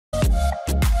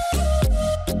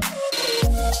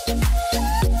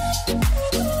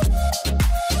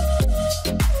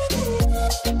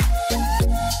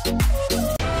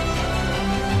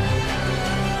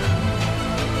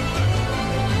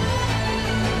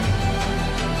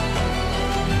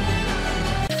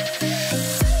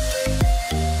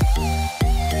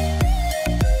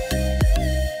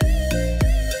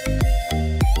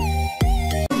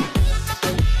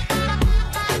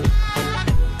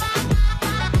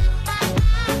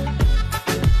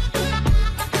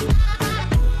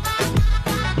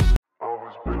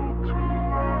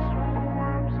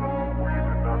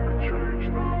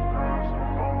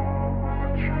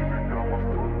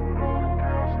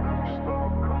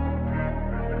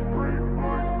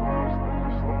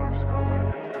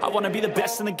I wanna be the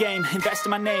best in the game, invest in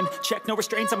my name. Check no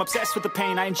restraints, I'm obsessed with the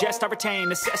pain. I ingest, I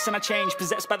retain, assess and I change.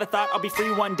 Possessed by the thought I'll be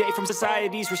free one day from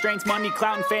society's restraints. Money,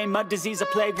 clout and fame, mud, disease, a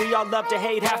plague. We all love to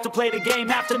hate, have to play the game,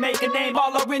 have to make a name.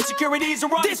 All our insecurities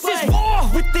are on display. This is war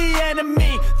with the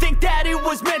enemy, think that it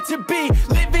was meant to be.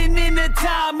 Living in a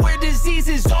time where disease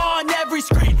is on every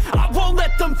screen. I won't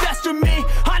let them fester me,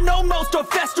 I know most are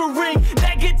festering.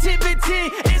 Negativity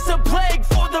is a plague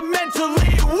for the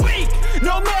mentally weak.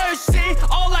 No mercy,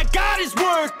 all I got is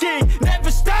working.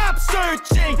 Never stop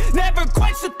searching, never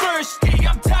quench the thirsty.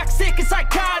 I'm toxic and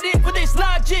psychotic, with this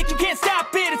logic you can't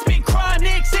stop it. It's been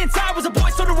chronic since I was a boy,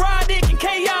 so neurotic and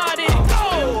chaotic. I'm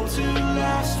built to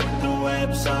last with the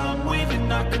webs I'm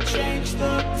weaving. I could change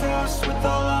the past with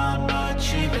all I'm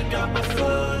achieving. Got my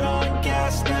foot on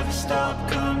gas, never stop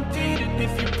competing.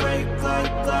 If you break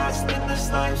like glass, then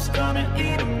this life's gonna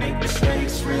eat 'em. Make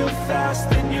mistakes real fast,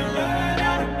 then you learn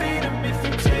how to beat 'em. If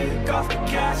you take off the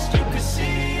cast, you can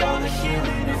see all the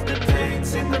healing. If the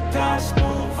pain's in the past,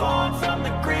 move on from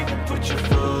the grieving. Put your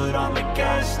foot on the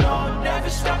gas, no, never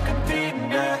stop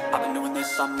competing, yeah. I've been doing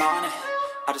this, I'm on it.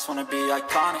 I just wanna be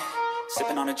iconic.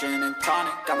 Sipping on a gin and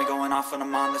tonic, got me going off when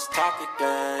I'm on this topic,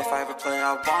 yeah. If I ever play,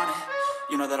 I want it.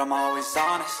 You know that I'm always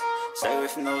honest. Stay away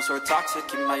from those who are toxic.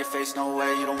 Keep 'em out your face, no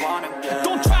way, you don't want 'em, yeah.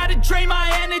 Don't try to drain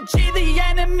my energy. The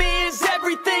enemy is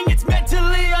everything. It's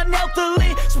mentally,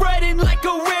 unhealthily, spreading like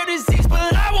a rare disease.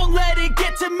 But I won't let it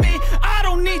get to me. I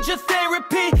don't need your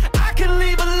therapy. I can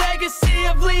leave a legacy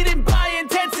of leading by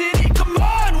intensity. Come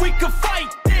on, we can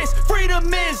fight this.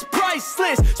 Freedom is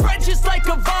priceless. Spread just like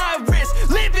a virus.